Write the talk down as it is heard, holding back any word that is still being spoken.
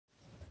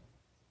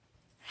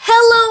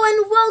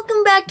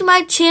back to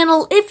my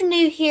channel. If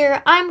new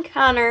here, I'm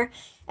Connor,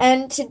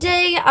 and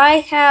today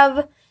I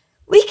have,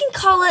 we can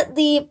call it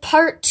the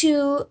part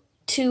 2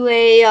 to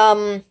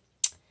a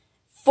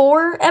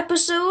 4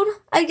 episode,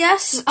 I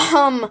guess.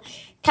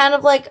 Kind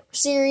of like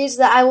series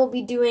that I will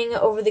be doing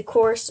over the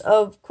course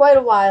of quite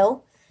a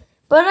while.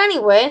 But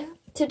anyway,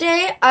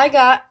 today I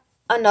got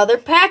another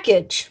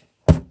package.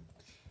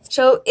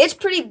 So it's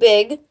pretty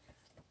big.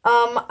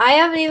 I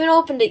haven't even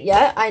opened it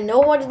yet. I know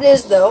what it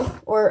is though,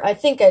 or I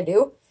think I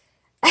do.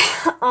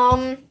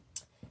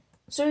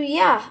 So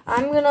yeah,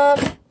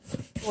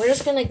 we're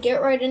just gonna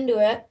get right into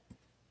it.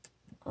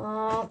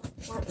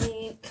 Let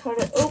me cut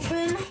it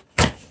open.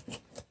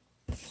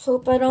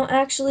 Hope I don't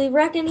actually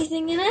wreck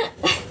anything in it.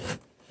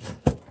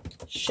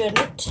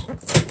 Shouldn't.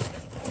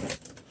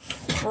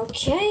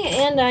 Okay,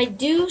 and I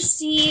do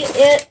see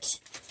it,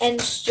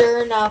 and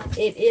sure enough,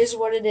 it is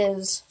what it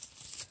is.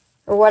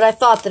 Or what I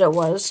thought that it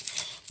was.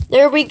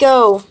 There we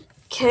go.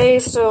 Okay,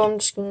 so I'm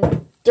just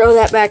gonna throw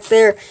that back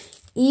there.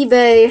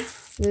 eBay.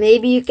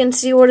 Maybe you can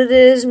see what it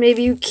is,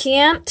 maybe you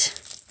can't.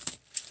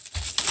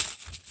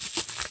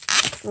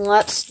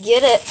 Let's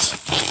get it.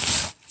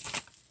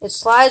 It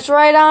slides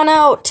right on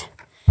out.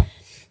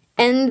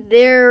 And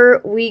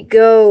there we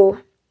go.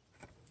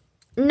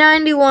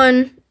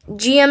 91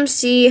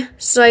 GMC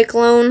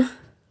Syclone.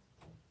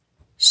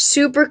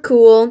 Super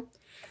cool.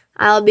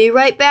 I'll be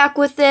right back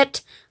with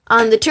it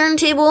on the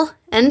turntable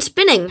and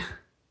spinning.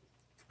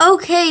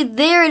 Okay,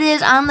 there it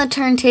is on the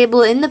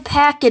turntable in the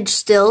package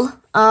still.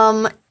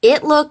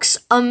 It looks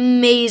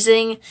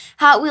amazing.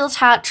 Hot Wheels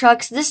Hot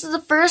Trucks. This is the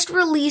first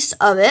release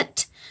of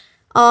it.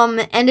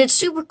 And it's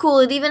super cool.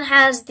 It even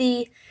has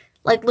the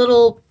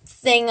little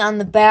thing on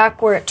the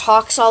back where it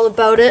talks all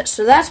about it.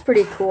 So that's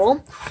pretty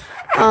cool.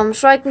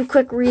 So I can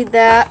quick read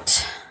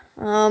that.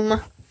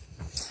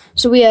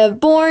 So we have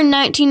born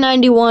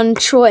 1991,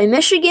 Troy,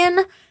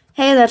 Michigan.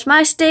 Hey, that's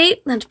my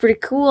state. That's pretty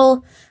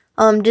cool.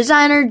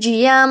 Designer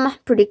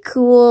GM, pretty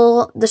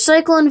cool. The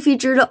Syclone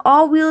featured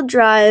all-wheel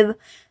drive,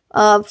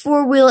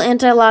 4-wheel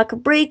anti-lock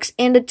brakes,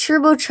 and a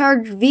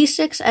turbocharged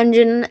V6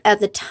 engine. At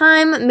the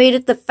time, made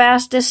it the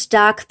fastest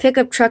stock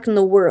pickup truck in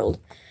the world.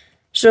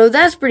 So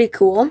that's pretty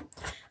cool.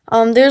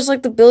 There's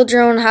the build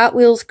your own Hot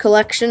Wheels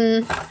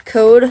collection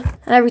code and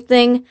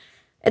everything.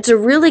 It's a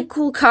really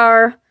cool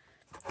car.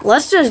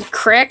 Let's just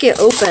crack it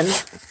open.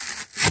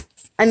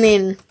 I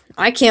mean,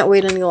 I can't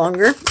wait any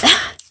longer.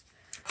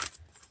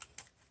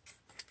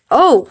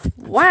 Oh,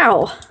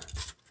 wow.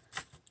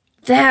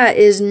 That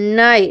is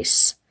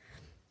nice.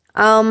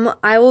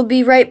 I will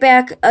be right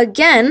back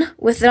again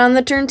with it on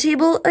the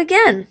turntable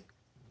again.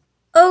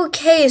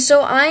 Okay,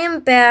 so I am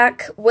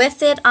back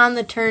with it on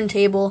the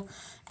turntable,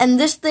 and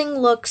this thing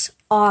looks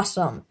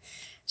awesome.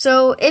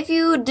 So if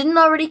you didn't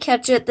already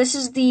catch it, this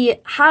is the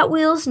Hot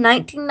Wheels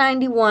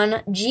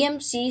 1991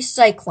 GMC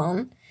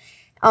Syclone.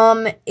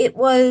 It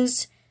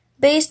was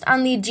based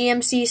on the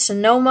GMC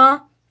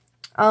Sonoma,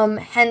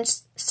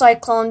 hence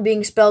Syclone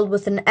being spelled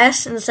with an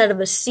S instead of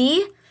a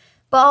C,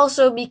 but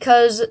also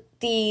because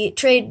the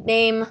trade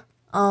name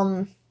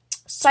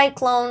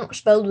Syclone,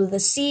 spelled with a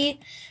C,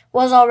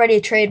 was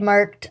already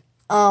trademarked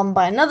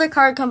by another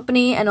car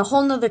company and a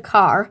whole nother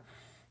car,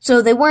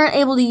 so they weren't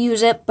able to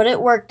use it, but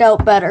it worked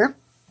out better.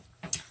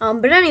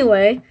 But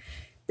anyway,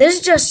 this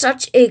is just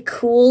such a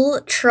cool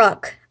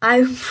truck.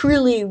 I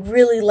really,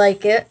 really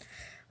like it.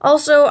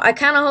 Also, I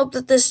kind of hope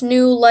that this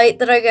new light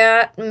that I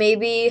got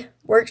maybe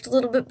worked a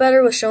little bit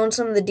better with showing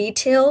some of the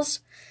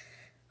details.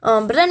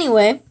 But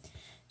anyway,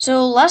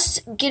 so let's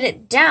get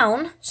it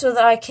down so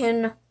that I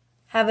can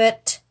have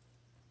it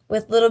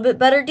with a little bit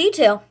better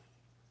detail.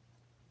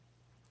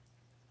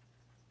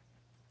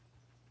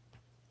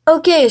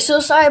 Okay, so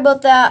sorry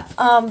about that,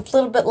 a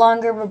little bit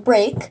longer of a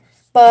break.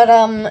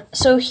 But,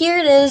 so here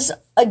it is,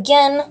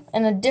 again,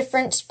 in a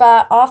different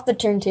spot off the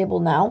turntable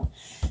now.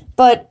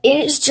 But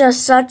it is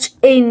just such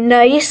a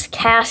nice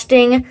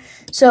casting.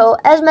 So,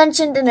 as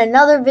mentioned in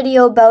another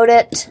video about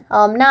it,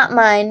 not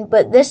mine,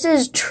 but this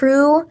is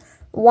true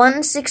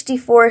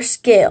 1/64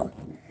 scale.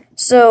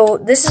 So,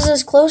 this is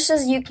as close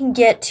as you can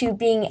get to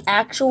being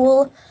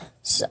actual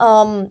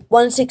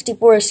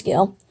 1/64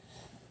 scale.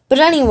 But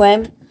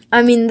anyway,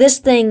 I mean, this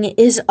thing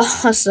is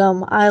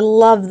awesome. I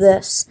love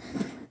this.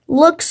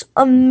 Looks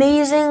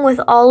amazing with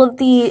all of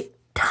the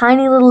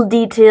tiny little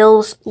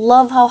details.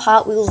 Love how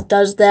Hot Wheels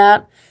does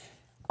that.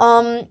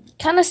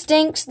 Kind of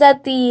stinks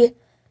that the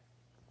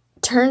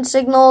turn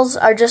signals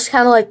are just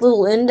kind of like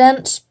little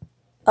indents.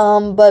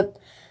 But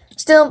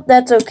still,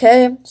 that's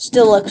okay.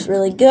 Still looks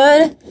really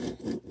good.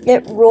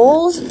 It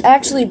rolls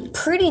actually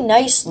pretty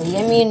nicely.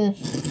 I mean,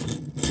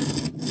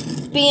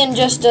 being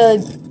just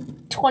a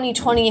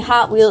 2020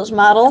 Hot Wheels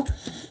model,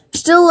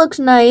 still looks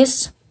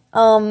nice.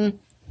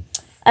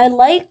 I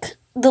like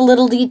the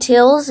little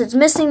details. It's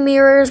missing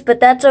mirrors, but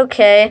that's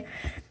okay,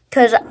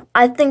 because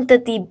I think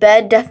that the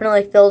bed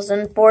definitely fills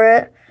in for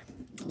it.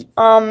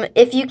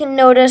 If you can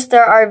notice,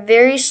 there are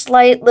very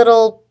slight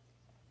little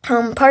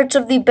parts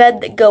of the bed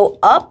that go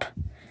up.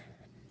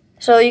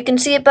 So you can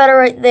see it better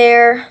right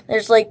there.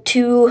 There's like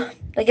two,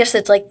 I guess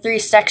it's like 3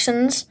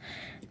 sections.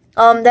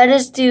 That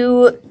is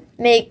to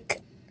make,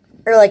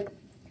 or like,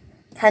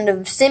 kind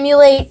of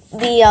simulate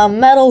the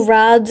metal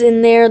rods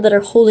in there that are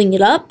holding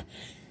it up.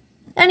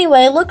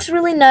 Anyway, it looks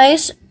really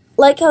nice.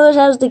 Like how it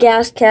has the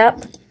gas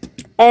cap.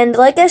 And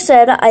like I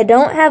said, I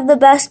don't have the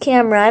best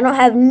camera. I don't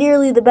have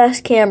nearly the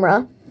best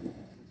camera.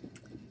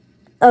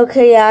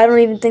 Okay, yeah, I don't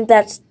even think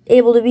that's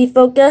able to be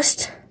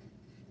focused.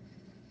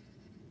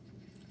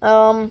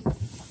 Maybe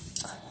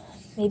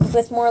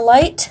with more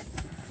light.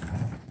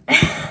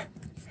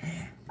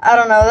 I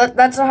don't know.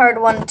 That's a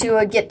hard one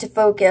to get to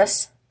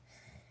focus.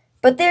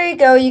 But there you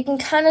go. You can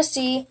kind of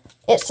see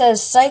it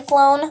says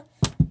Syclone.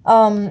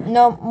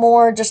 No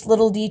more, just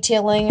little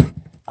detailing.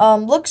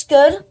 Looks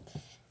good.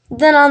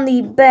 Then on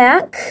the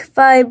back, if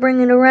I bring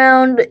it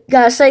around,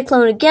 got a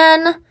Syclone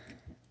again.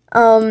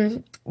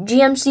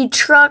 GMC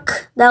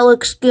truck, that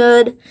looks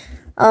good.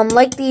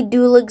 Like the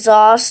dual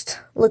exhaust,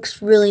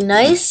 looks really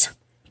nice.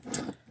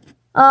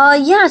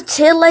 Yeah,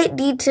 taillight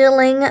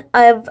detailing.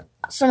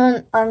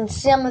 On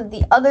some of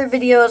the other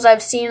videos,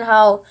 I've seen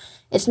how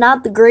it's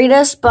not the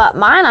greatest, but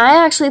mine,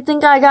 I actually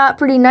think I got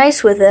pretty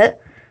nice with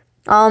it.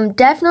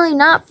 Definitely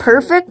not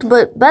perfect,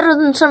 but better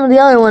than some of the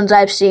other ones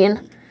I've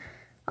seen.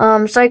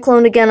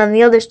 Syclone again on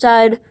the other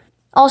side.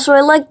 Also,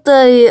 I like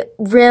the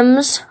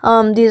rims.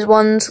 These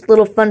ones,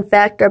 little fun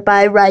fact, are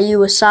by Ryu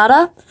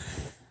Asada.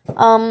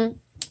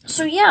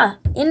 So yeah,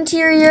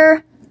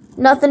 interior,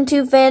 nothing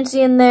too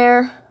fancy in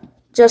there.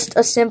 Just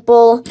a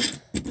simple,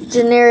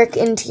 generic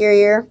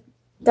interior.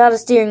 Got a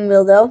steering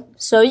wheel though.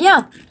 So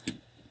yeah.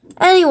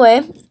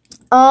 Anyway,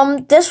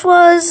 this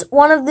was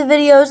one of the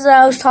videos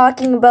that I was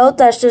talking about.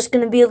 That's just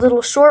going to be a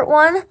little short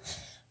one.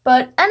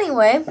 But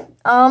anyway,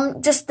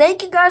 just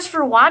thank you guys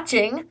for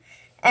watching.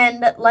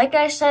 And like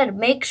I said,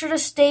 make sure to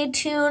stay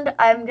tuned.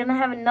 I'm going to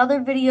have another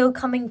video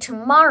coming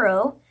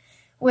tomorrow,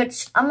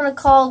 which I'm going to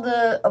call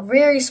a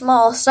very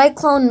small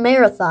Syclone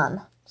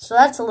Marathon. So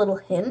that's a little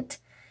hint.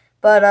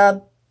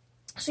 But,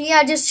 so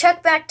yeah, just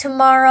check back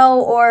tomorrow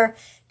or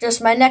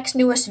just my next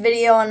newest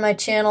video on my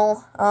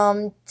channel.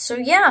 So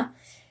yeah.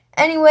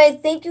 Anyway,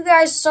 thank you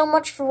guys so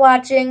much for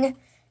watching.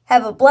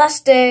 Have a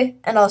blessed day,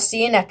 and I'll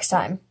see you next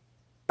time.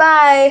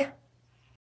 Bye!